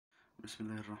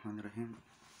बिस्मिल्लाहिर्रहमानिर्रहीम।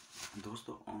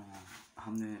 दोस्तों,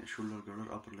 हमने शोल्डर गर्डर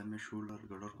अपर लिम्ब में शोल्डर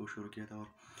गर्डर को शुरू किया था और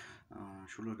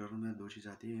शोल्डर गर्डर में दो चीज़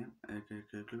आती हैं, एक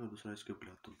क्लेविकल और दूसरा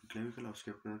स्कैपुला। तो क्लेविकल और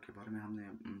स्कैपुला के बारे में हमने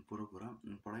पूरा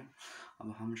पढ़ा है।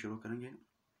 अब हम शुरू करेंगे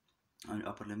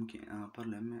अपर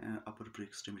लिम्ब में अपर प्री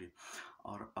एक्सट्रीमिटी।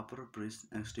 और अपर प्री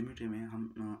एक्सट्रीमिटी में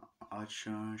हम आज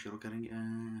शुरू करेंगे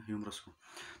ह्यूमरस को।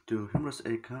 तो ह्यूमरस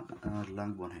एक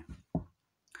लॉन्ग बोन है।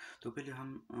 तो पहले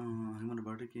हम ह्यूमन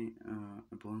बॉडी की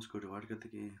बोन्स को डिवाइड करते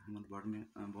कि ह्यूमन बॉडी में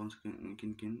बोन्स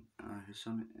किन किन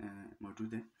हिस्सों में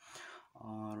मौजूद है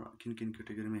और किन किन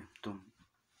कैटेगरी में। तो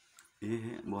ये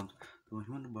है बोन्स। तो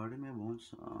ह्यूमन बॉडी में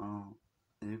बोन्स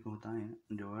एक होता है,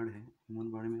 डिवाइड है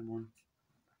ह्यूमन बॉडी में बोन।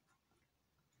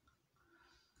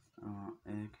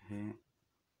 एक है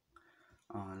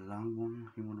लॉन्ग बोन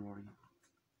ह्यूमन बॉडी,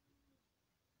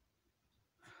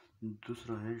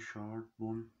 दूसरा है शॉर्ट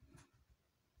बोन।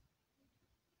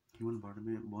 ह्यूमन बॉडी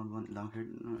में बोन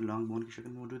लॉन्ग बोन की शक्ल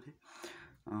में मौजूद है,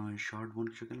 शॉर्ट बोन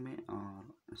की शक्ल में,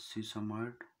 और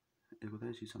सीसामार्ड एक होता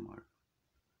है, सीसामार्ड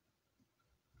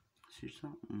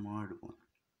बोन।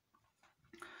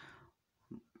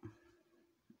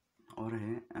 और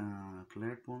है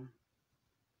फ्लैट बोन,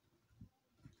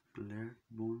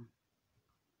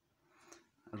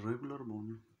 रेगुलर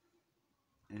बोन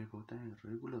एक होता है,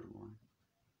 रेगुलर बोन,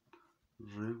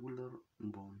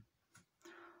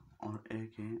 और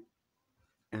एक है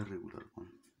इर्रेगुलर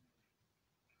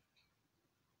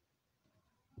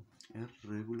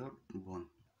बोन।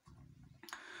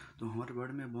 तो हमारे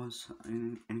बॉडी में बोन्स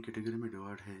इन कैटेगरी में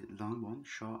डिवाइड है: long bone,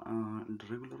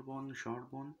 regular bone, short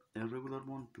bone, irregular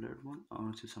bone, flat bone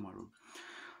और सीसामार्ड बोन।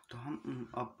 तो हम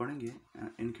अब पढ़ेंगे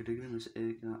इन कैटेगरी में से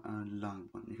एक लॉन्ग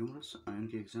बोन, ह्यूमरस।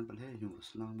 इनके एग्जांपल है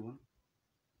ह्यूमरस, लॉन्ग बोन,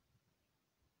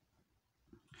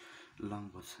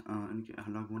 इनके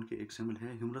लॉन्ग बोन के एग्जांपल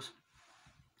है humerus,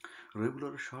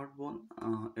 regular, short bone,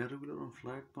 irregular और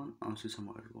फ्लैट बोन और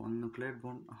सीसामार्ड बोन। फ्लैट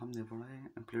बोन हमने पढ़ा है।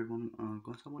 फ्लैट बोन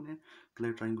कौन सा बोन है?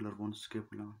 फ्लैट ट्रायंगुलर बोन,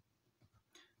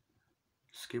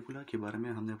 स्केपुला के बारे में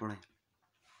हमने पढ़ा है।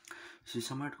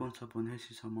 सीसामार्ड कौन सा बोन है?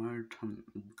 सीसामार्ड हम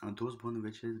those bone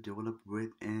which is develop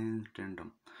with N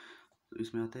tandem. तो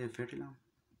इसमें आता है फेटिला,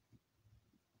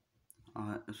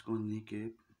 इसको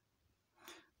नीकेप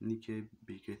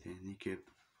भी कहते हैं, नीकेप।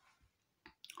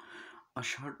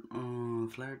 शॉर्ट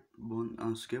फ्लैट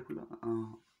बोन स्केपुला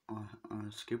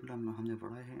में हमने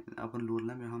पढ़ा है। अपन लोअर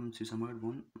लिम्ब में हम सीसामार्ड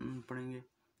बोन पढ़ेंगे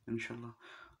इंशाल्लाह।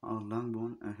 और लॉन्ग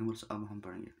बोन ह्यूमरस अब हम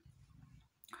पढ़ेंगे।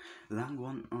 लॉन्ग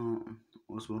बोन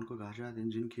उस बोन को कहा जाता है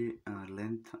जिनकी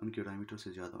लेंथ उनके डायमीटर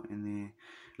से ज़्यादा हो। इन्हें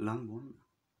long bone,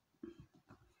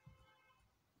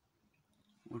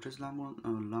 what is long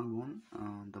bone?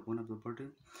 The bone of the body,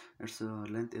 its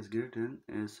length is greater than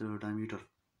its diameter.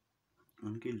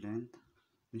 उनकी लेंथ,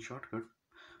 इन शॉर्टकट,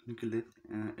 उनकी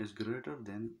length is greater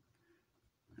than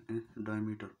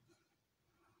diameter.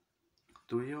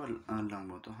 तो ये लॉन्ग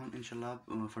बोन। तो हम इंशाल्लाह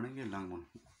पढ़ेंगे लॉन्ग बोन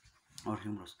और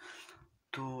ह्यूमरस।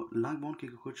 तो लॉन्ग बोन की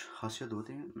कुछ खासियत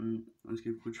होते हैं,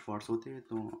 उसके कुछ पार्ट्स होते हैं।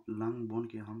 तो लॉन्ग बोन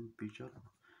के हम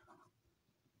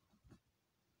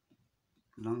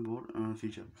लॉन्ग बोन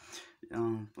फीचर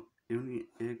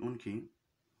एक उनकी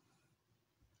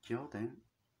क्या होता है,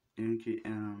 इनकी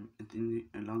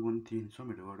लॉन्ग बोन 3 हिस्सों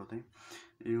में डिवाइड होता है।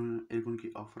 एक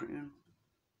उनकी अपर एंड,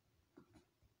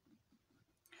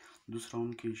 दूसरा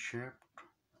उनकी शेफ्ट,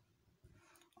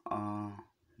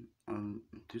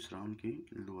 तीसरा उनकी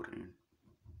लोअर एंड।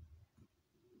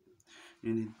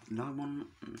 यानी लॉन्ग बोन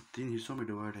 3 हिस्सों में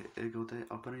डिवाइड है। एक होता है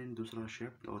अपर एंड, दूसरा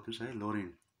शेफ्ट और तीसरा है लोअर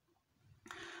एंड।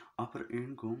 अपर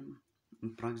एंड को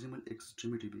प्रॉक्सिमल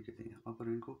एक्सट्रीमिटी भी कहते हैं। अपर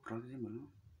एंड को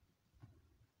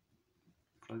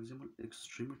प्रॉक्सिमल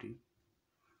एक्सट्रीमिटी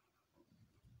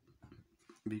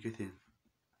भी कहते हैं।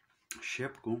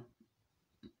 शेफ्ट को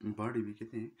बॉडी भी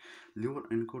कहते हैं। लोअर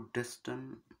एंड को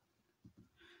डिस्टल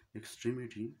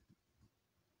एक्सट्रीमिटी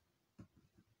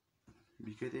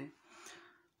भी कहते हैं।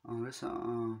 वैसा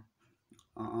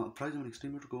प्रॉक्सिमल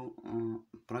एक्सट्रीमिटी को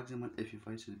प्रॉक्सिमल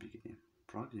एपिफाइसिस भी कहते हैं।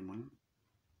 प्रॉक्सिमल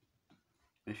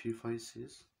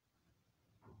एपिफाइसिस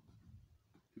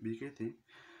भी कहते हैं।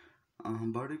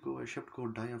 बॉडी को, शेफ्ट को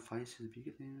डायाफाइसिस भी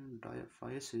कहते हैं।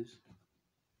 डायाफाइसिस।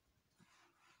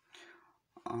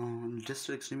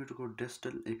 डिस्टल एक्सट्रीमिटी को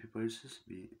डिस्टल एपिफाइसिस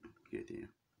भी कहते हैं।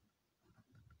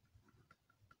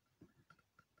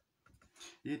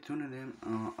 ये दोनों नेम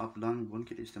आप लॉन्ग बोन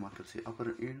के लिए इस्तेमाल करते हैं।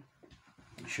 अपर and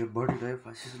शेफ्ट body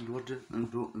diaphysis,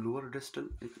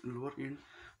 lower and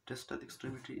distal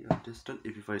extremity या distal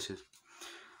epiphysis.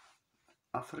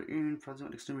 Upper and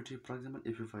proximal extremity, proximal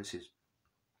epiphysis.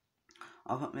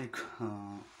 अब हम एक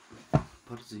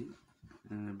फर्जी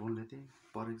बोल लेते हैं।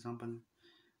 फॉर एग्जांपल,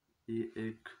 ये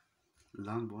एक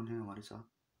लॉन्ग बोन है हमारे साथ।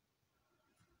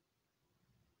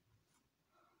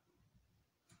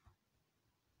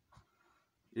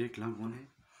 एक लॉन्ग बोन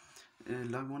है।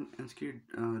 लॉन्ग बोन इसकी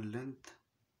length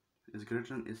is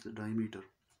greater than its diameter.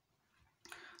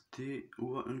 तो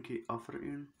वो उनकी अपर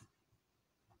एंड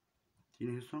 3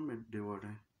 हिस्सों में डिवाइड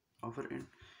है। अपर एंड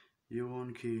ये वो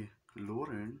उनकी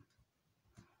लोअर एंड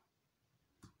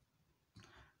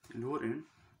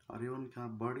और ये उनका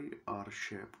बॉडी और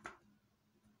शेप्ड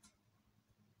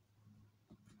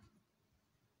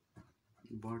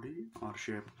बॉडी और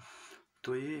शेप।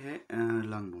 तो ये है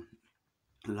लॉन्ग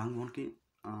बोन की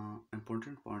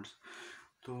इम्पोर्टेंट पॉइंट्स।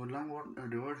 तो लॉन्ग बोन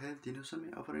डिवाइड है 3 हिस्सों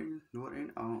में, अपर एंड, लोअर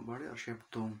एंड, बॉडी और शेप।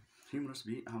 तो ह्यूमरस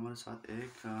भी हमारे साथ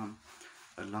एक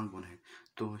लॉन्ग बोन है।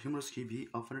 तो ह्यूमरस की भी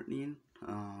अपर एंड,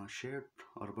 शेप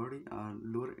और बॉडी और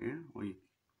लोअर एंड वही।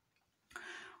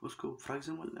 उसको for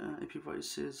example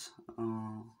epiphysis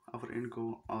upper and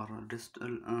को और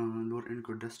डिस्टल लोअर एंड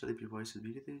को डिस्टल एपिफाइसिस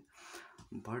भी कहते हैं।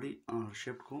 बॉडी और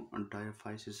शेप को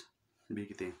डायफाइसिस भी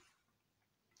कहते हैं।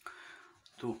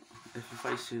 तो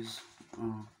epiphysis,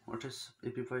 what is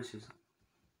epiphysis?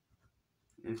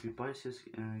 Epiphysis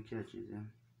क्या चीज़ है?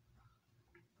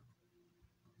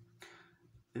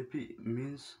 एपी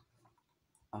मीन्स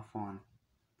अफॉन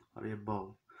और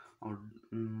अबव, और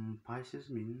physis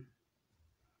mean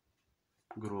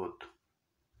growth.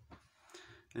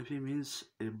 AP means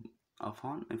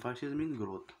अफॉन, physis mean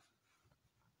growth.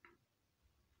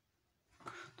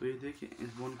 तो ये देखिए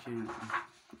इस बोन के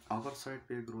अपर साइड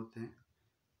पे ग्रोथ है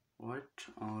वाइट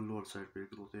और लोअर साइड पे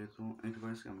ग्रोथ है। तो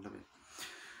एपिफाइसिस का मतलब है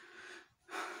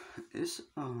इस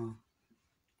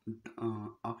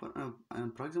upper,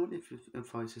 for example,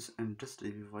 epiphysis and distal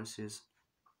epiphysis,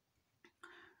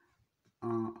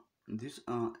 this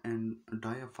and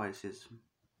diaphysis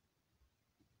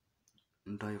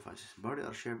body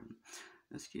or shape।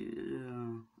 इसकी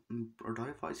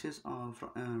diaphysis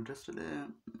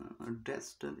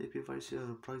distal epiphysis और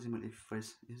proximal epiphysis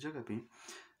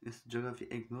इस जगह पे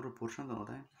एक नोर पोर्शन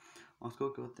होता है,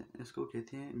 इसको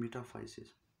कहते हैं metaphysis.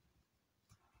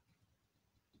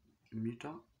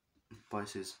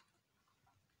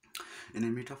 In a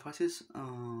metaphysis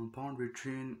found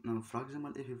between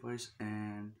proximal epiphysis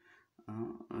and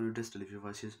distal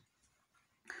epiphysis।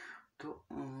 तो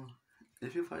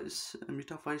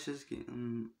metaphysis की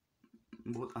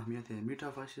बहुत अहमियत है।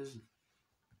 Metaphysis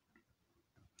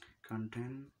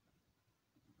contain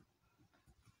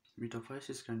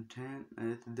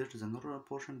that is a neural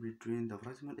portion between the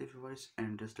proximal epiphysis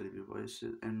and distal epiphysis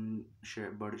and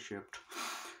body shaped।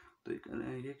 तो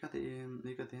ये कहते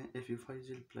हैं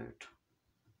एपिफाइजियल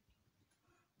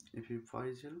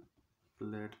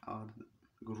प्लेट और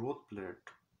ग्रोथ प्लेट।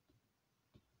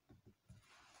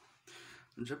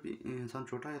 जब भी इंसान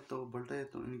छोटा है तो बढ़ता है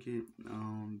तो इनकी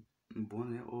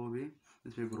बोन है वो भी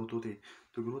इसमें ग्रोथ होती है।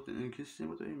 तो ग्रोथ किस चीज़ में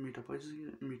होती है?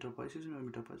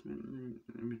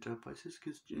 मेटाफाइसिस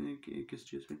किस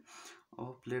चीज़ पे?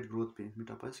 और प्लेट ग्रोथ पे।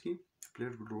 मेटाफाइसिस की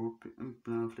प्लेट ग्रोथ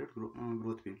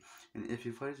पे।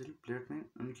 एपिफाइजियल प्लेट में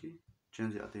उनकी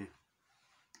चेंज आते हैं।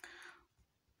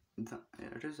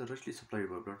 It is richly supplied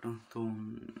by blood। तो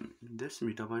this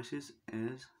metaphysis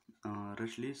is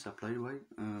richly supplied by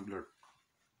blood।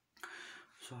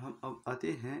 सो हम अब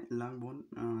आते हैं लॉन्ग बोन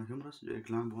ह्यूमरस, जो एक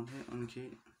लॉन्ग बोन है, उनकी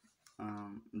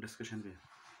डिस्कशन पे।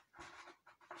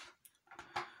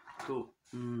 तो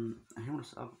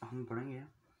ह्यूमरस अब हम पढ़ेंगे।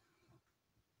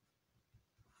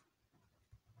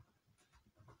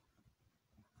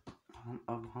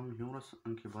 हम ह्यूमरस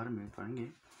उनके बारे में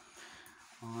पढ़ेंगे।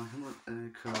 ह्यूमर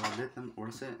एक लेटन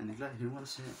वर्ड से निकला। ह्यूमर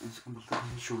से इसका मतलब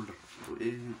है शोल्डर। तो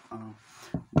ये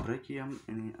ब्रैकियम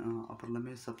यानी अपर लिम्ब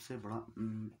में सबसे बड़ा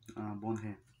बोन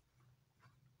है।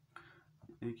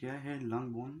 ये क्या है?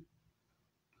 Long bone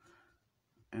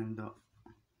in the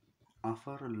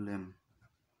upper limb.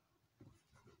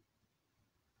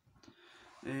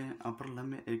 Upper limb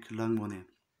में एक लॉन्ग बोन है।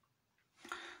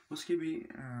 उसकी भी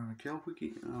क्या होगा कि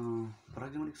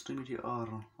प्रॉक्सिमल एक्सट्रीमिटी और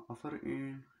अपर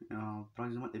एंड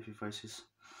प्रॉक्सिमल एपिफाइसिस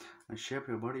शेप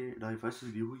है बॉडी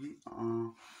डायफाइसिस भी होगी,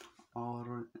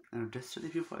 और डिस्टल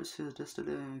एपिफाइसिस डिस्टल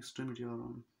एक्सट्रीमिटी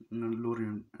और लोअर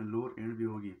एंड भी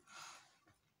होगी।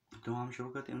 तो हम शुरू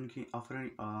करते हैं उनकी अपर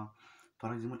एंड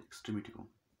प्रॉक्सिमल एक्सट्रीमिटी को।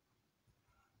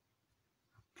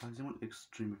 प्रॉक्सिमल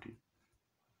एक्सट्रीमिटी,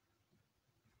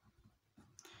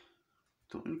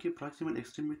 तो इनके प्रॉक्सिमल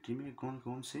एक्सट्रीमिटी में कौन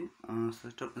कौन से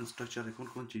स्ट्रक्चर है, कौन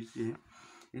कौन चीज़ें हैं?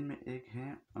 इनमें एक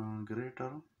है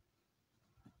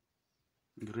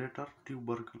ग्रेटर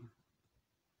ट्यूबरकल,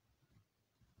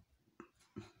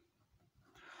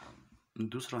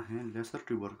 दूसरा है लेसर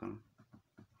ट्यूबरकल,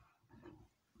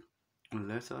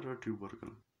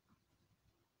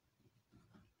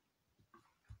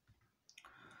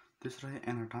 तीसरा है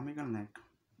एनाटॉमिकल नेक।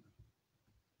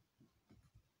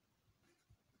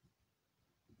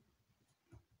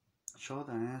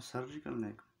 चौथा है सर्जिकल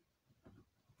नेक।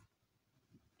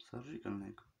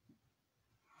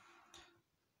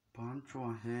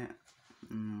 पांचवा है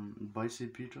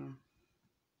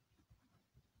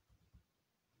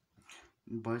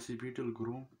बाइसिपिटल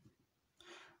ग्रो,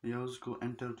 या उसको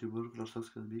एंटर ट्यूबरकुलर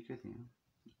सर्कस भी कहते हैं।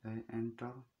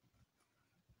 एंटर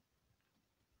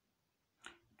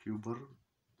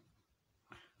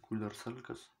ट्यूबरकुलर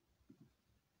सर्कस,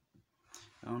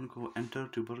 उनको एंटर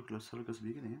ट्यूबरकुलर सर्कस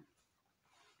भी कहते हैं।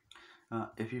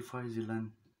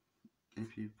 एपिफाइजिलाइन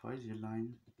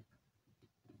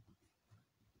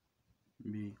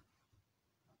भी।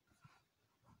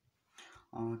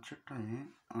 छठा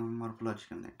है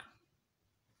मॉर्फोलॉजिकल नेक।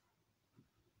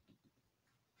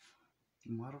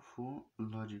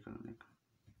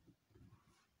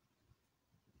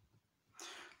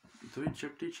 तो ये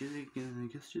छठी चीज़ें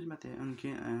किस चीज़ में थे? उनके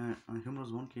ह्यूमरस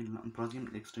बोन की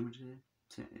प्रॉक्सिमल एक्सट्रीमिटी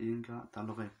से इनका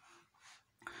ताल्लुक है।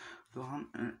 तो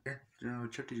हम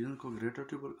छठी चीज़ों को greater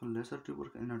tubercle, lesser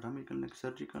tubercle, anatomical नेक,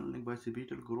 surgical neck,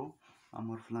 bicipital grow,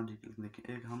 morphological नेक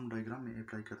एक हम डायग्राम में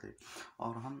अप्लाई करते हैं।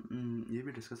 और हम ये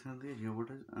भी डिस्कस करते हैं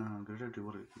व्हाट इज ग्रेटर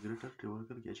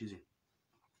ट्यूबरकल क्या चीज़ है।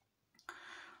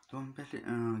 तो हम पहले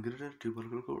ग्रेटर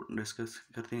ट्यूबरकल को डिस्कस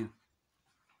करते हैं,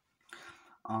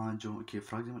 जो कि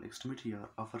प्रॉक्सिमल एक्सट्रीमिटी या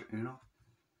अपर एंड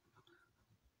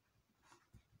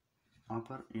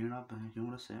ऑफ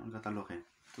ह्यूमरस से उनका ताल्लुक है।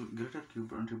 तो ग्रेटर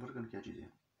ट्यूबरकल क्या चीज़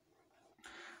है?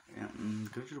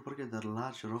 Greater tubercle the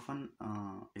large रोफन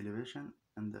elevation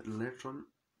and the lateral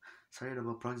side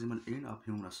of proximal end of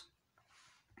humerus.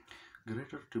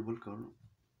 Greater tubercle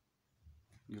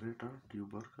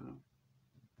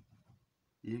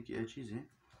ये क्या चीज़ है?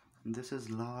 दिस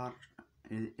इज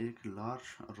एक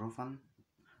large रोफन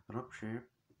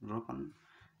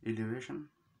elevation,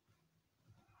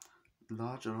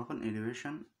 large open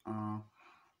elevation,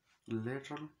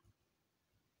 lateral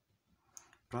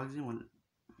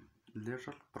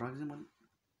proximal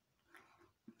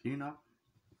in of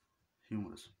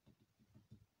humerus।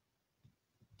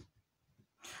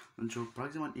 जो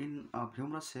प्रॉक्सिमल इन ऑफ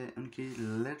ह्यूमरस है उनकी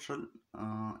lateral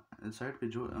side पे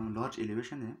जो large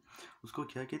elevation है उसको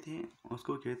क्या कहते हैं?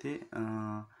 उसको कहते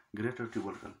हैं ग्रेटर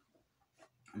ट्यूबरकल।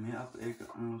 मैं अब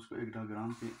उसको एक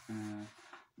डायग्राम पे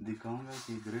दिखाऊंगा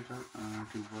कि ग्रेटर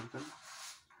ट्यूबरकल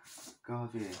कहाँ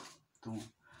पे है। तो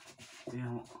ये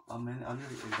अब मैंने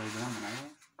ऑलरेडी एक डायग्राम बनाया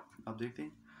है। अब देखते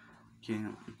हैं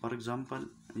कि फॉर एग्जांपल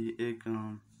ये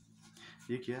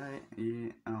क्या है?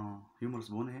 ये ह्यूमरस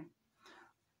बोन है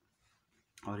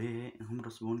और ये है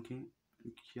ह्यूमरस बोन की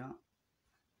क्या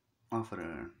अपर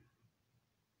एंड।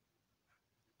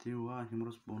 तो हुआ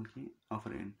ह्यूमरस बोन की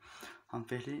अपर एंड। हम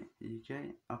पहले ये क्या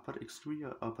है? अपर एक्सट्रीमिटी या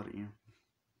अपर एंड।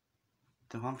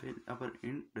 तो हम पहले अपर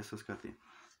एंड डिस्कस करते हैं।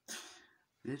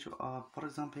 ये जो फॉर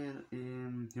एग्जांपल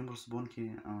ह्यूमरस बोन की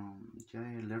क्या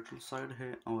है? लेटरल साइड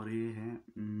है और ये है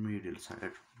मीडियल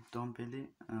साइड। तो हम पहले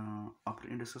अपर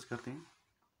एंड डिस्कस करते हैं।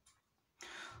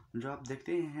 जो आप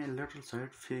देखते हैं लेटरल साइड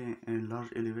पे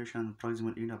large elevation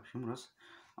proximal end of humerus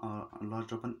और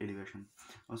लार्ज ओपन एलिवेशन,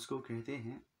 उसको कहते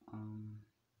हैं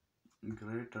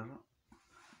ग्रेटर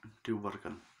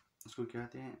ट्यूबरकल। उसको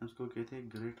कहते हैं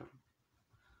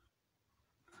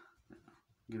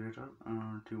ग्रेटर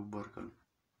ट्यूबरकल।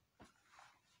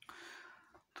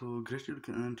 तो greater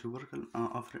tubercle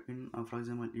of in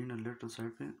proximal and lateral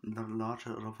side पे द लार्ज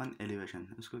ओपन एलिवेशन,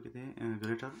 इसको कहते हैं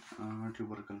ग्रेटर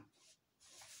ट्यूबरकल।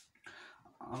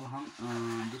 अब हम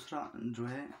दूसरा जो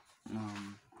है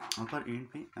अपर एंड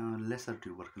पे लेसर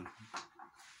ट्यूबरकल।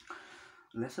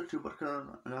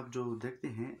 आप जो देखते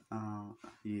हैं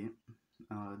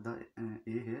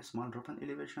ये है small open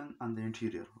elevation on the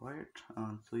interior, right.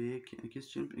 तो ये किस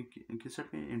साइड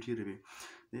पे? इंटीरियर पे।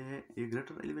 ये है ये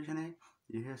ग्रेटर एलिवेशन है,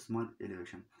 ये है स्मॉल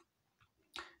एलिवेशन।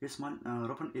 ये small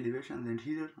open elevation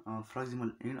interior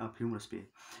proximal end of humerus पे।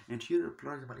 इंटीरियर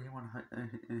प्रॉक्सिमल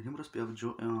ह्यूमरस पे अब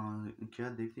जो क्या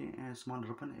देखते हैं? स्मॉल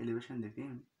ओपन एलिवेशन देखते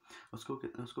हैं, उसको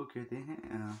कहते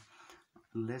हैं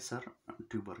लेसर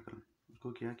ट्यूबरकल।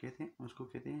 उसको क्या कहते हैं? उसको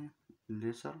कहते हैं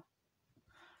लेसर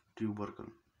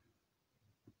ट्यूबरकल।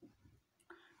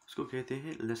 इसको कहते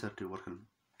हैं लेसर ट्यूबरकल।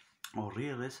 और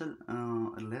ये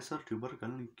लेसर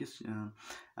ट्यूबरकल किस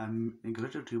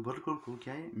ग्रेटर ट्यूबरकल को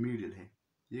क्या है? मीडियल है।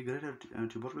 ये ग्रेटर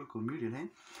ट्यूबरकल को मीडियल है।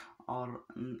 और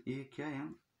ये क्या है?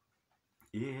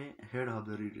 ये है head of the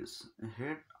radius,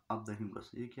 head of the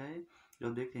humerus. ये क्या है?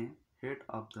 जो देखते हैं हेड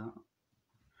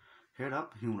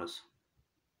ऑफ ह्यूमरस।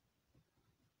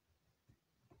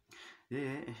 ये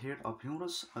है हेड ऑफ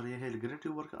ह्यूमरस और ये है ग्रेटर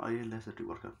ट्यूबरकल और ये lesser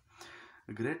tubercle.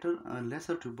 greater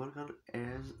lesser tubercle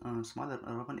as smaller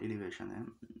urban elevation है,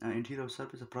 interior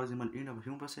surface proximal end of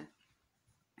humerus है।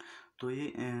 तो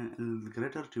ये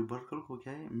ग्रेटर ट्यूबरकल को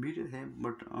क्या है मीडियल है,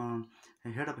 बट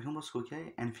हेड ऑफ ह्यूमरस को क्या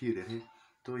है इन्फीरियर है।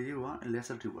 तो ये हुआ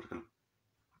लेसर ट्यूबरकल।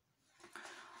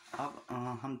 अब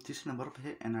हम तीसरे नंबर पे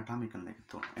है एनाटॉमिकल नेक।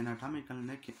 तो एनाटॉमिकल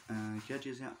नेक क्या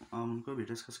चीज़ है हम उनको भी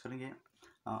डिस्कस करेंगे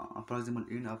प्रॉक्सिमल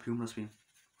एंड ऑफ ह्यूमरस पे।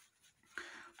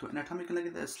 तो anatomical neck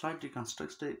is slightly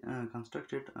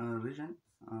constructed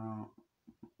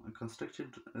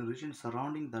reason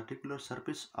surrounding the articular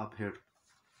surface of head.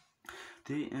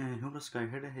 तो ह्यूमरस का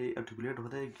हेड है आर्टिकुलेट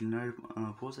होता है ग्लिनाइड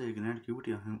फोर्स है, ग्लिनाइड क्यूबिट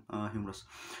या ह्यूमरस।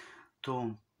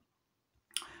 तो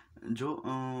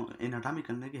जो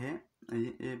एनाटॉमिकल नेक है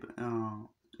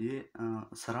ये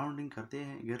सराउंडिंग करते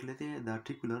हैं, घेर लेते हैं the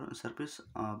articular surface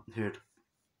of head,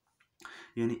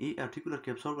 यानी ये आर्टिकुलर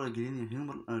कैप्सूल और ग्लिनियल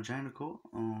ह्यूमरल जॉइंट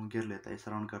को घेर लेता है,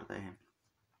 सराउंड करता है।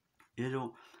 ये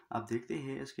जो आप देखते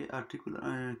हैं इसके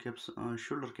आर्टिकुलर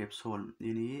शोल्डर कैप्सूल,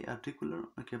 यानी ये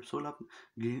articular capsule of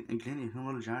ग्लिनियल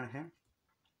humoral joint है,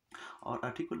 और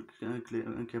articular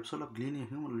capsule of glenoid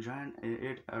humeral joint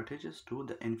it attaches to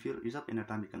the inferior is of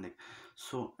anatomical neck.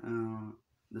 So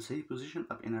the safe position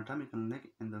of anatomical neck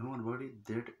in the human body,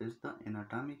 that is the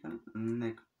anatomical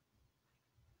neck.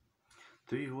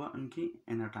 तो ये हुआ उनकी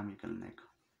anatomical neck।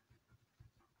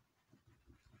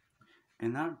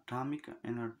 anatomical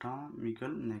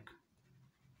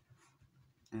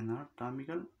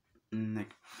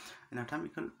neck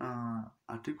anatomical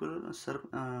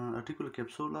articular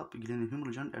capsule of glenoid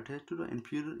humeral joint attached to the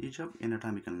inferior edge of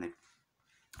anatomical neck।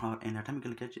 और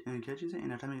anatomical क्या चीज़ है?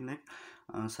 anatomical neck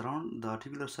surround the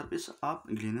articular surface of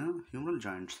glenoid humeral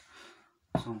joints।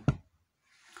 so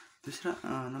तीसरा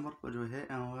number पर जो है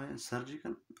वो है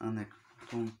surgical neck.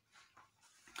 तो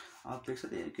आप देख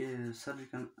सकते हैं कि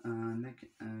सर्जिकल नेक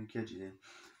क्या चीज़ है।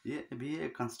 ये भी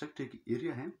एक कंस्ट्रक्टिव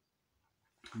एरिया है,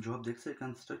 जो आप देख सकते हैं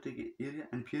constructive area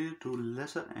inferior to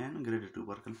laser and greater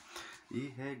tubercle. ये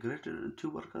है ग्रेटर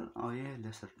ट्यूबरकल और ये है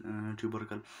लेसर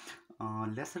ट्यूबरकल।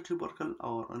 लेसर ट्यूबरकल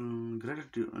और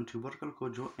ग्रेटर ट्यूबरकल को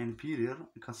जो इन्फीरियर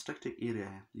कंस्ट्रक्टिव एरिया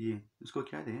है, ये इसको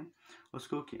क्या थे,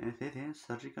 उसको कहते थे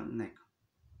सर्जिकल नेक,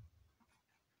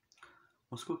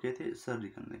 उसको कहते हैं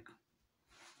सर्जिकल नेक,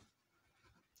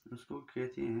 उसको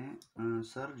कहते हैं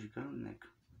सर्जिकल नेक,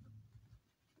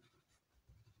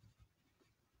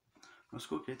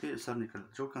 उसको कहते हैं सर्जिकल।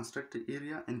 जो constructive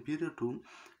area inferior to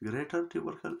greater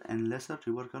tubercle and lesser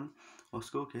tubercle,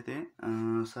 उसको कहते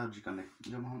हैं सर्जिकल नेक।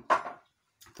 जब हम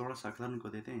थोड़ा सा कलर को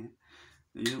देते हैं,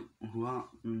 ये हुआ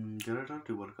ग्रेटर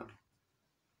ट्यूबरकल,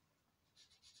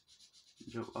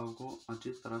 जब आपको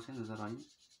अच्छी तरह से नजर आई,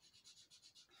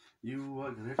 ये हुआ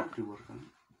ग्रेटर ट्यूबरकल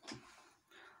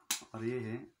और ये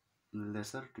है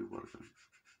लेसर ट्यूबरकल,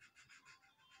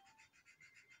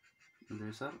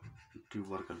 लेसर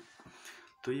ट्यूबरकल।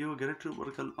 तो ये हुआ ग्रेटर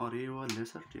ट्यूबरकल और ये हुआ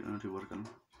लेसर ट्यूबरकल।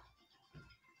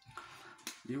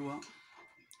 ये हुआ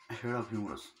हेड ऑफ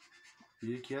ह्यूमरस।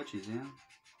 ये क्या चीज़ें हैं?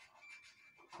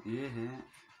 ये है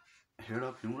हेड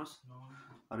ऑफ ह्यूमरस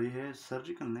और ये है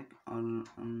सर्जिकल नेक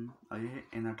और ये है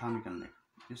एनाटॉमिकल नेक।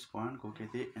 इस पॉइंट को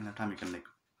कहते हैं एनाटॉमिकल नेक।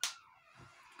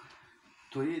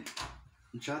 तो ये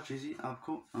चार चीज़ें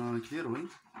आपको क्लियर हुई।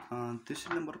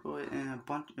 तीसरे नंबर पर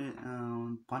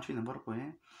पाँचवें नंबर पर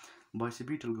है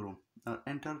बाइसिपिटल ग्रो और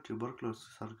एंटर ट्यूबरकुलर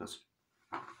सर्कस।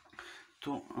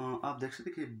 तो आप देख सकते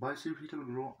हैं कि बाइसिपिटल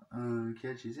ग्रो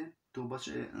क्या चीज़ है। तो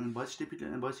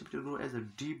bicipital grow as a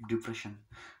deep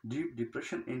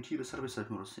depression anterior surface of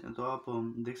humerus. तो आप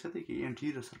देख सकते हैं कि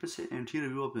एंटीरियर सर्फेस है, एंटीरियर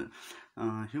व्यू ऑफ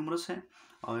ह्यूमरस है,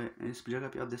 और इस जगह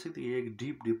पे आप देख सकते हैं ये एक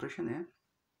डीप डिप्रेशन है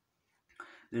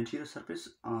एंटीरियर सरफेस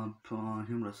ऑफ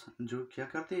ह्यूमरस, जो क्या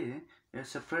करते हैं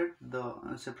separate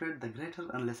the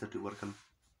greater and lesser tubercle.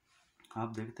 आप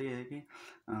देखते हैं कि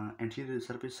एंटीरियर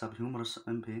सरफेस ऑफ ह्यूमरस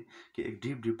पे कि एक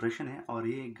डीप डिप्रेशन है, और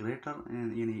ये ग्रेटर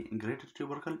यानी ग्रेटर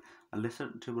ट्यूबरकल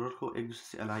लेसर ट्यूबरकल को एक दूसरे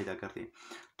से अलग करते हैं।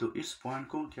 तो इस पॉइंट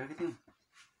को क्या कहते हैं?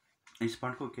 इस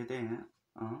पॉइंट को कहते हैं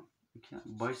क्या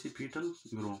बाइसिपिटल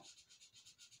ग्रो।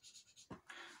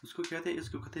 इसको कहते हैं,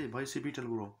 इसको कहते हैं bicipital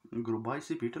grow,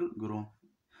 bicipital grow,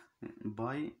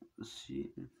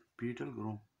 bicipital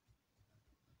grow.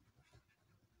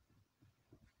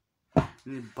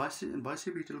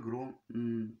 Bicipital grow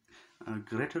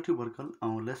greater tubercle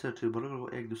और लेसर ट्यूबरकल को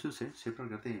एक दूसरे से सेपरेट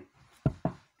करते हैं।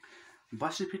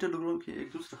 बाइसिपिटल ग्रो के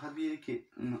एक दूसरा हाथ भी है कि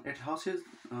इट हाउसेस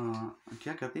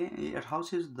क्या करते हैं, ये it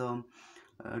houses the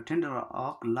tender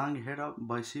of long head of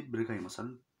बाइसिप brachii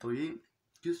muscle. तो ये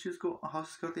किस चीज़ को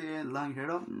हाउस करते हैं? Long head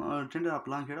of tender of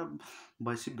long head of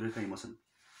बाइसिप brachii muscle.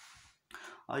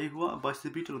 आई हुआ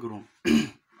बाइसिपिटल ग्रो।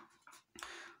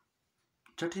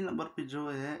 छठी नंबर पे जो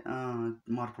है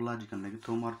मॉर्फोलॉजिकल नेक।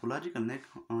 तो मॉर्फोलॉजिकल नेक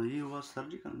ये हुआ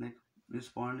सर्जिकल नेक। इस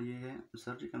पॉइंट ये है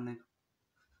सर्जिकल नेक।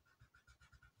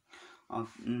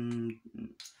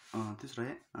 तीसरा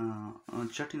है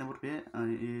छठी नंबर पे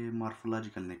ये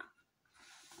मॉर्फोलॉजिकल नेक।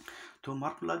 तो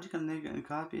मॉर्फोलॉजिकल नेक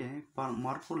कहाँ पे है?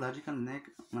 मॉर्फोलॉजिकल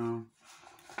नेक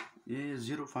ये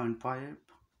 0.5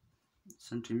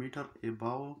 सेंटीमीटर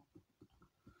एबाव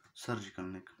सर्जिकल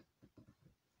नेक।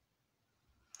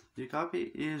 ये कहाँ पे?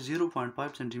 ये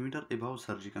 0.5 सेंटीमीटर एबाव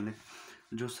सर्जिकल नेक।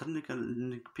 जो सर्जिकल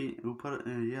नेक पे ऊपर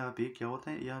यहाँ पे क्या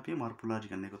होता है? यहाँ पे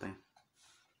मॉर्फोलॉजिकल नेक होता है।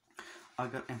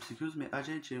 अगर एमसीक्यूज में आ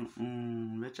जाए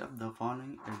which of the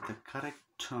following is the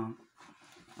correct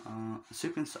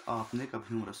sequence of neck of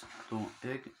humerus. तो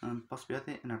एक पास पे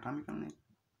आते हैं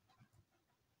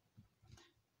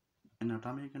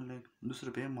एनाटॉमिकल नेक,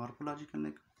 दूसरे पे मॉर्फोलॉजिकल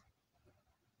नेक,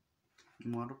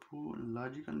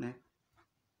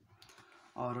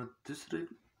 और तीसरे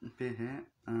पे है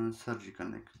सर्जिकल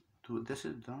नेक। तो this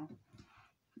is the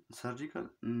surgical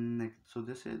neck. So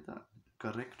this is the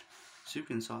correct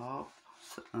sequence of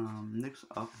next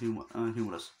of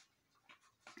humerus.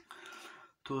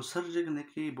 तो सर्जिकल नेक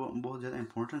की बहुत ज़्यादा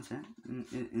इंपॉर्टेंस है।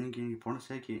 इनकी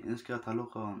इंपॉर्टेंस है कि इसका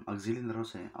ताल्लुक एक्सिलरी नर्व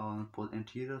से और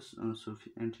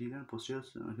एंटीरियर पोस्टीरियर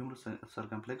ह्यूमरस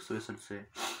सरकम्प्लेक्स वेसल से।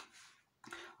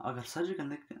 अगर सर्जिकल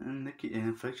नेक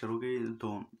की फ्रैक्चर हो गई तो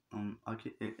आपकी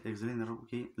एक्सिलरी नर्व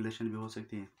की लेशन भी हो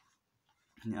सकती है,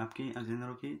 आपकी एक्सिलरी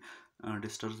नर्व की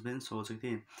डिस्टर्बेंस हो सकती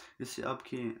है। इससे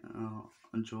आपकी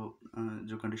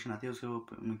जो कंडीशन आती है उसको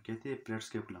कहते हैं प्लेट्स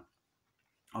स्कैपुला।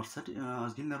 और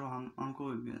एक्सिलरी नर्व हमको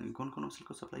कौन कौन मसल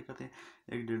को सप्लाई करते हैं?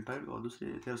 एक डेल्टॉइड और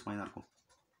दूसरे टेरेस माइनर को।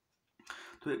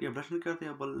 तो एक एब्लेशन करते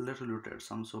हैं बल लेटरल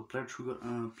रोटेट्स हम। सो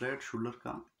प्लेट शोल्डर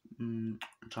का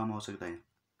ट्रामा हो सकता है।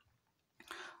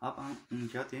 अब हम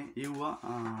कहते हैं ये हुआ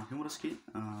ह्यूमरस की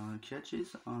क्या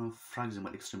चीज़?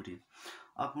 फ्रैक्सिमल एक्सट्रीमिटी।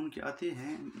 अब हम कहते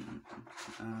हैं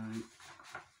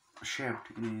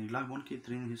शेफ्ट लंग बोन की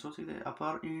 3 हिस्सों से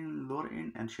अपर एंड, लोअर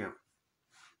एंड एंड शेफ्ट।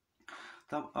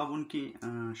 तब अब उनकी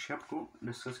शेफ्ट को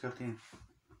डिस्कस करते हैं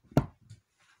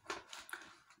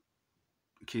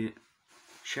कि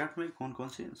शेफ्ट में कौन कौन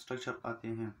से स्ट्रक्चर आते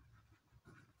हैं।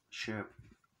 शेफ्ट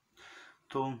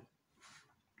तो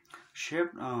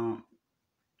शेफ्ट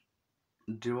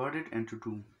divided into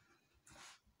two.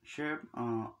 Shape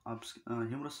of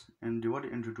humerus and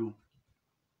divided into two.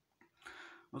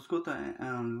 उसको तो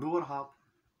लोअर हाफ,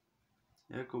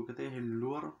 एक को कहते हैं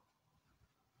लोअर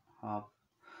हाफ,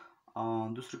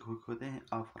 दूसरे को कहते हैं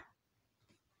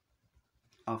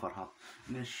अपर हाफ।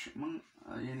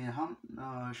 यानी हम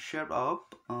शेप ऑफ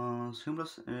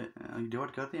ह्यूमरस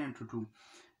डिवाइड करते हैं into two।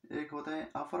 एक होता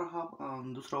है अपर हाफ,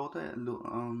 दूसरा होता है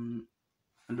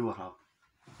लोअर हाफ।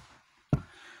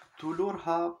 तो लोअर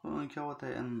हाफ क्या होता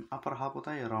है? अपर हाफ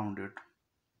होता है राउंडेड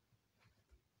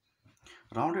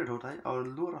होता है, और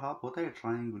लोअर हाफ होता है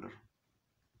ट्रायंगुलर।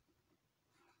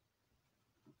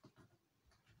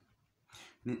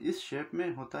 इस शेप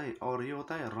में होता है और ये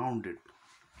होता है rounded.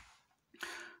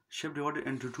 Shape divided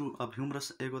into two अब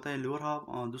ह्यूमरस। एक होता है लोअर हाफ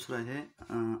और दूसरा है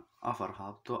अपर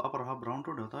हाफ। तो अपर हाफ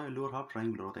राउंडेड होता है, लोअर हाफ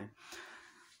ट्रायंगुलर होता है।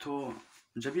 तो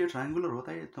जब ये ट्रायंगुलर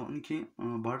होता है तो उनकी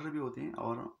बॉर्डर भी होते हैं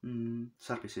और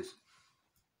सरफेसेस।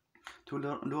 तो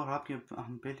लोअर हाफ के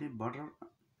हम पहले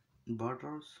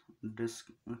बॉर्डर्स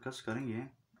डिस्कस करेंगे।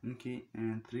 इनकी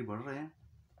 3 बॉर्डर है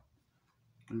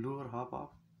लोअर हाफ ऑफ,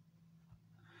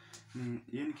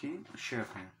 ये इनकी शेप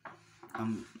है।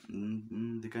 हम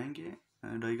दिखाएंगे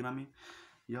डायग्राम में।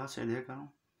 यहाँ से लेकर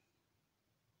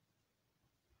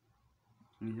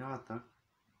यहाँ तक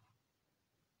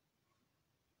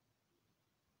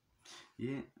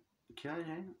ये क्या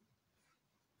है?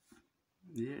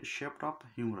 ये शेप ऑफ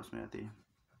ह्यूमरस में आते हैं।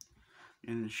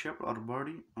 इन शेप और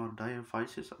बॉडी और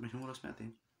डायफाइसिस ऑफ ह्यूमरस में आते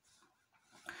हैं।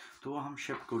 तो हम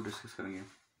शेप को डिस्कस करेंगे।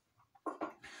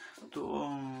 तो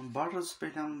बॉर्डर्स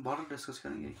पहले हम बॉर्डर डिस्कस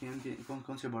करेंगे कि इनके कौन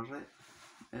कौन से बॉर्डर है।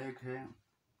 एक है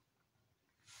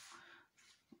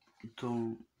तो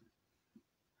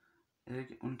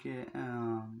एक उनके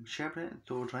शेप है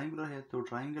तो ट्रायंगुलर है। तो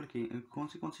ट्रायंगल की कौन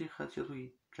सी खासियत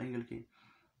हुई ट्रायंगल की?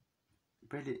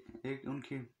 पहले एक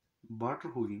उनकी बॉर्डर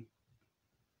होगी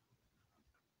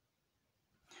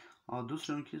और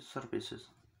दूसरे उनकी सरफेसेस।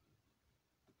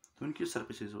 तो उनकी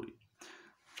सरफेसेस होगी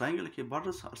ट्रायंगल के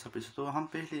बॉर्डर्स और सरफेसेस। तो हम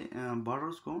पहले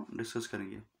बॉर्डर्स को डिस्कस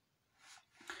करेंगे।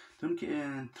 तो उनके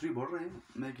 3 बॉर्डर है।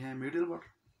 एक है मीडियल बॉर्डर,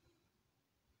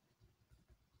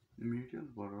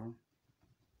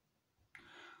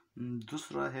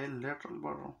 दूसरा है लेटरल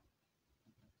बॉर्डर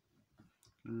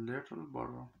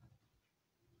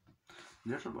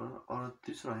और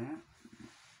तीसरा है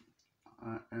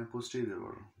पोस्टीरियर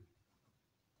बॉर्डर।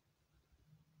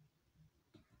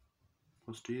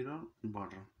 पोस्टीरियर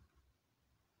बॉर्डर,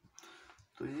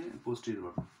 तो ये पोस्टीरियर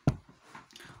बॉर्डर।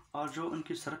 और जो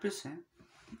उनकी सरफेस है,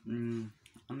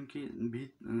 उनकी भी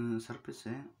सरफेस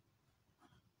है,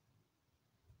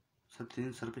 सब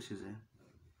 3 सरफेसेस है।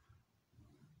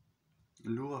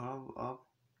 लोअर हाफ ऑफ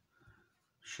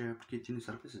शेफ्ट की 3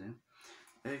 सरफेसेस हैं।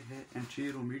 एक है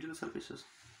एंटीरोमीडियल surfaces,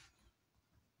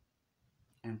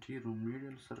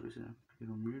 एंटीरोमीडियल surfaces,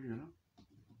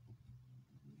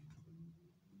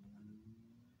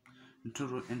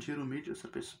 एंटीरोमीडियल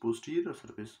surface, posterior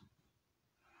surface,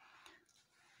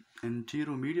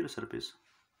 anteromedial surface,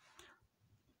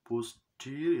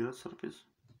 posterior surface,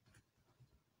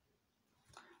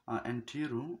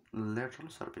 anterolateral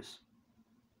surface,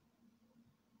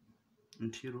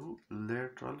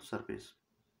 anterolateral surface।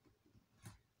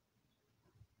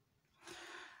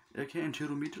 एक है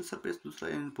anteromedial surface, दूसरा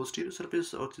posterior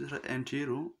surface और तीसरा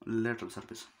anterolateral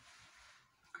surface।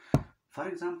 For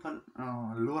example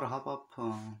lower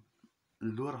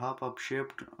half of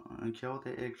shaped क्या होता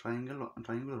है, एक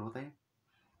ट्राइंगुलर होता है,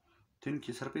 तो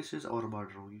इनकी सरफेसेस और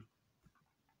बॉर्डर होगी।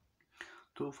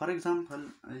 तो फॉर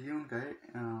एग्जांपल ये उनका है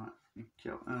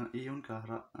ये उनका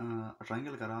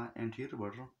ट्राइंगल का रहा एंटीरियर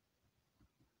बॉर्डर,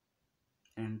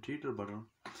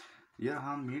 ये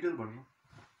रहा मीडियल बॉर्डर,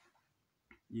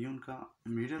 ये उनका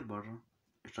मीडियल बॉर्डर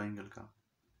ट्राइंगल का,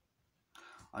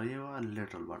 और ये हुआ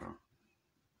लेटरल बॉर्डर,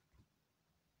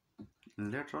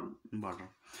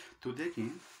 तो देखिए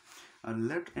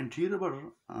anterior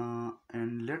border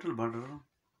and lateral border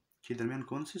के दरमियान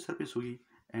कौन सी सरफेस होगी,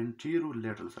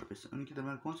 एंटीरोलेटरल सरफेस। उनके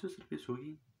दरमियान कौन सी सरफेस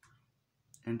होगी,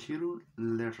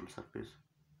 एंटीरोलेटरल सरफेस,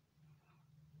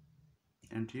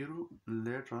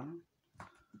 एंटीरोलेटरल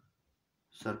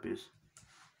सरफेस।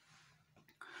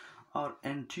 और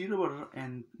anterior border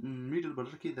and middle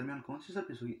border के दरमियान कौन सी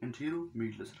सरफेस होगी,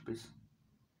 एंटीरोमीडियल सरफेस।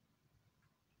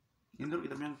 इन दोनों के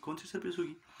दरमियान कौन सी सरफेस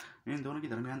होगी, इन दोनों के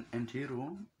दरमियान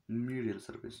एंटीरोमीडियल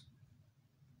सरफेस,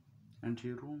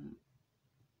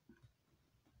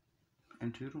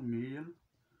 एंटीरोमीडियल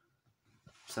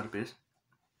सरफेस।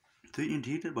 तो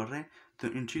इंटीरियर बढ़ रहा है, तो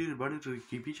इंटीरियर बॉर्डर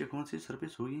के पीछे कौन सी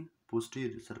सरफेस होगी,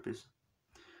 पोस्टीरियर सरफेस।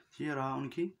 ये रहा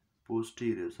उनकी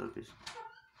पोस्टीरियर सरफेस,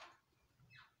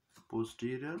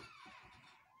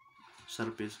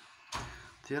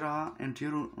 ये रहा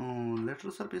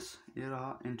एंटीरोलेटरल सरफेस, ये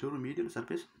रहा एंटीरोमीडियल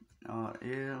सरफेस, और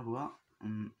ये हुआ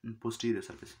पोस्टीरियर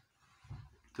सरफेस।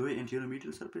 तो ये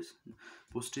एंटीरोमीडियल सरफेस,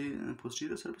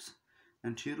 पोस्टीरियर सरफेस,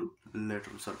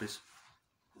 एंटीरोलेटरल सरफेस।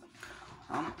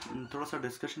 हम थोड़ा सा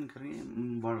डिस्कशन करेंगे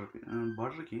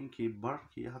बॉर्डर की, कि बॉर्डर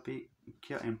की यहाँ पे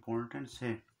क्या इम्पोर्टेंस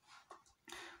है।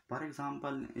 फॉर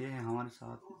एग्जांपल ये है हमारे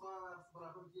साथ,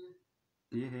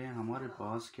 ये है हमारे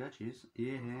पास क्या चीज़,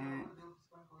 ये है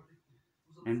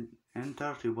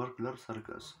इंटरट्यूबरकुलर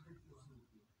सर्कस,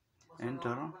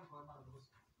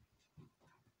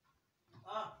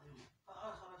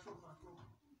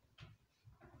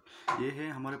 ये है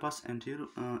हमारे पास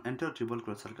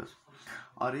इंटरट्यूबरकुलर सर्कस।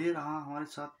 और ये रहा हमारे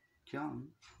साथ क्या,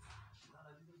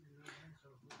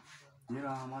 ये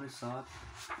रहा हमारे साथ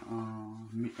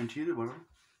एंटीरियर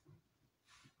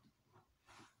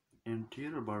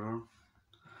बॉर्डर,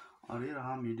 और ये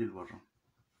रहा मिडिल बॉर्डर,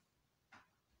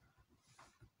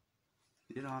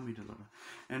 ये रहा मिडिल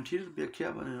बॉर्डर। एंटीरियर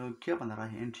क्या बना रहा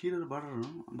है, एंटीरियर बॉर्डर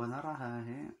बना रहा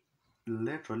है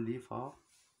लेटरल लीफ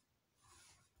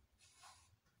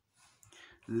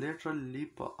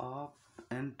ऑफ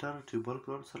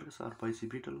इंटरट्यूबरकुलर सर्कस और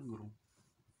बाइसिपिटल ग्रूव।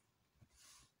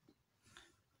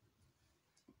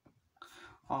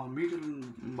 और मिडिल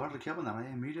बॉर्डर क्या बना रहा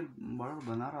है, मिडिल बॉर्डर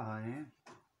बना रहा है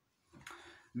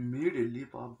middle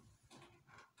leaf of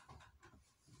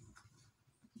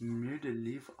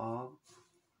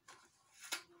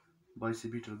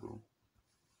bicipital groove,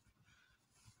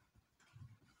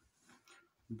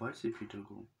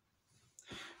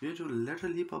 ये जो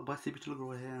lateral leaf of bicipital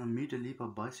groove है, middle leaf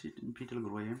of bicipital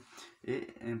groove है, ये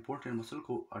इंपॉर्टेंट मसल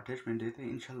को अटैचमेंट देते हैं।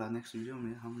 इंशाल्लाह नेक्स्ट वीडियो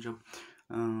में हम जब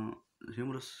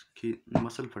ह्यूमरस की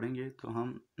मसल पढ़ेंगे तो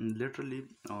हम लेटरल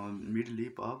लीफ और मिडिल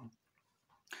लीफ ऑफ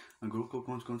ग्रूव को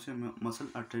कौन से मसल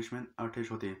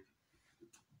अटैच होते हैं।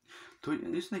 तो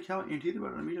इसने क्या, interior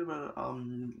border,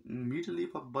 middle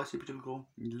leaf of bicipital groove,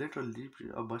 lateral leaf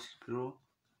of bicipital groove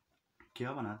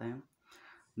क्या बनाता है,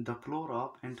 द फ्लोर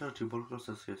ऑफ इंटरट्यूबरकुलर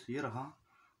सर्कस। ये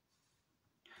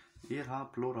रहा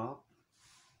floor of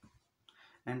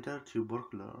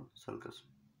इंटरट्यूबरकुलर circus,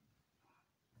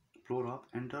 floor of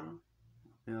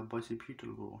bicipital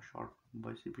groove, short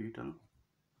bicipital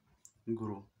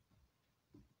groove.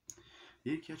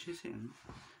 ये क्या चीज़ है,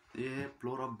 ये है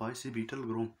फ्लोर ऑफ बाइसिपिटल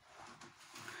ग्रूव।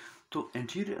 तो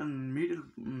एंटीरियर मीडियल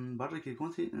बॉर्डर की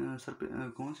कौन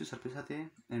सी सरफेस आती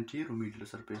है? Antero medial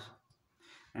surface,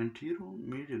 antero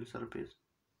medial surface,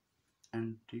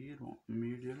 antero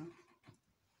medial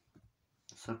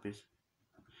surface,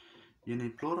 यानी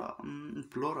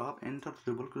flora of enter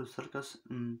tubercular circus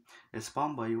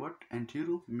spawn by what?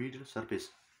 Antero medial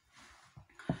surface.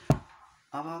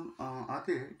 अब हम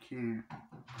आते हैं कि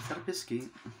सरफेस की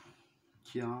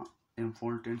क्या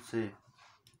इम्पोर्टेंस है।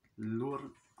 Lower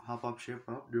half of shape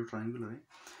of जो ट्रायंगुलर है,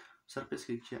 सरफेस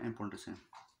की क्या इम्पोर्टेंस है।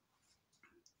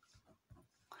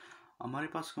 हमारे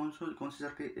पास कौन सी सरफेस?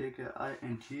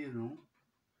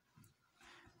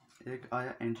 एक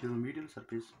आया एंटीरोमीडियल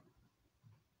सरफेस,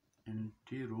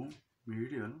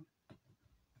 एंटीरोमीडियल,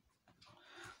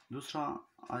 दूसरा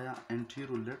आया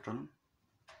एंटीरोलेटरल,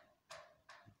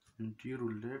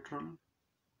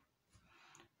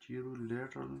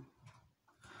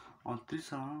 और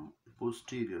तीसरा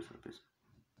पोस्टीरियर सरफेस।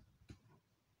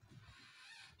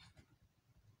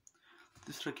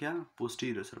 तीसरा क्या?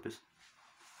 Posterior surface.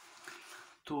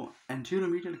 तो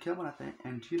एंटीरोमीडियल क्या बनाता है?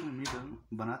 एंटीरोमीडियल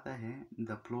बनाता है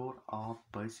the floor of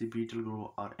bicipital grow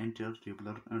और enter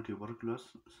tubercular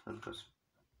circus,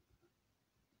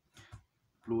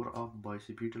 floor of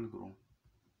bicipital grow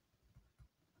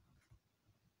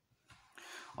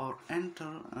और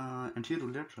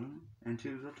एंटीरोलेटरल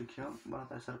क्या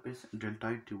बनाता है? Surface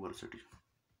deltoid ट्यूबरसिटी,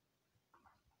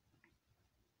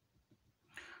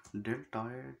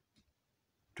 deltoid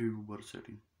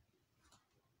ट्यूबरसिटी।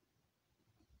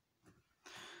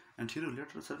 Anterior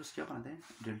lateral surface क्या बनाते हैं?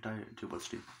 डेल्टाइड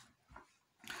ट्यूबरसिटी।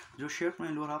 जो शेप में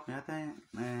लोअर हाफ में आता है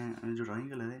जो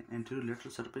ट्रायंगल है एंटीरियर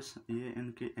लेटरल सरफेस, ये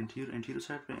इनके एंटीरियर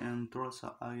साइड पे थोड़ा सा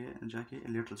आगे जाके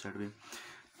लेटरल साइड पे।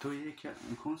 तो ये क्या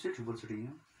कौन सी ट्यूबरसिटी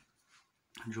है?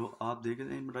 जो आप देख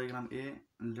रहे हैं डायग्राम, ए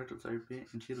लेटरल साइड पे,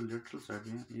 एंटीरियर लेटरल साइड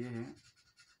पे, ये है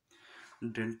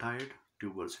डेल्टाइड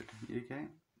ट्यूबरसिटी। ये क्या है?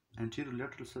 एंटीरियर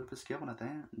लेटरल सरफेस क्या बनाता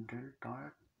है?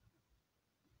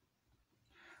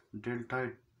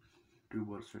 डेल्टाइड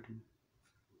ट्यूबरसिटी।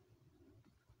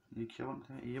 ये क्या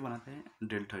बनता है? ये बनाता है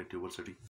डेल्टाइड ट्यूबरसिटी।